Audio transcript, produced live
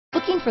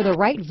Looking for the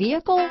right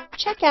vehicle?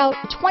 Check out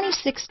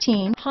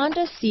 2016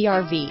 Honda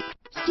CR-V.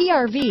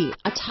 CR-V,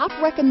 a top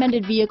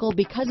recommended vehicle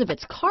because of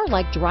its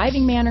car-like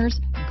driving manners,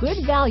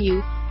 good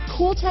value,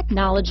 cool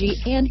technology,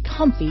 and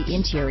comfy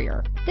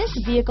interior. This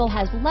vehicle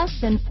has less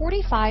than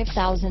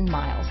 45,000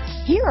 miles.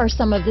 Here are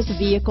some of this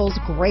vehicle's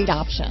great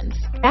options: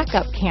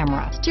 backup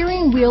camera,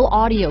 steering wheel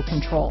audio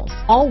controls,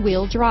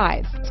 all-wheel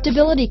drive,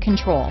 stability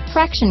control,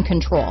 traction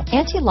control,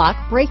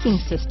 anti-lock braking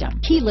system,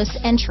 keyless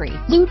entry,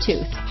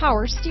 Bluetooth,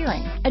 power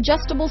steering,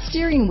 adjustable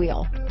steering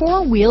wheel,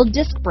 four-wheel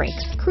disc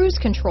brakes, cruise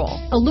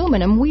control,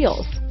 aluminum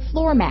wheels,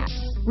 floor mats,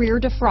 rear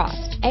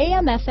defrost,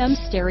 AM/FM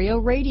stereo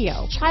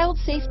radio, child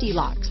safety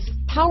locks,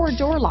 power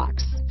door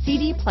locks,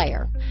 CD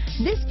player.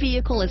 This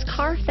vehicle is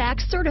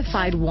CARFAX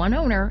certified one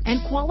owner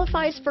and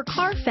qualifies for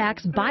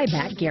CARFAX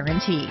buyback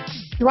guarantee.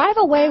 Drive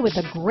away with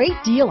a great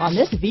deal on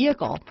this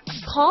vehicle.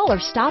 Call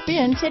or stop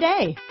in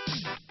today.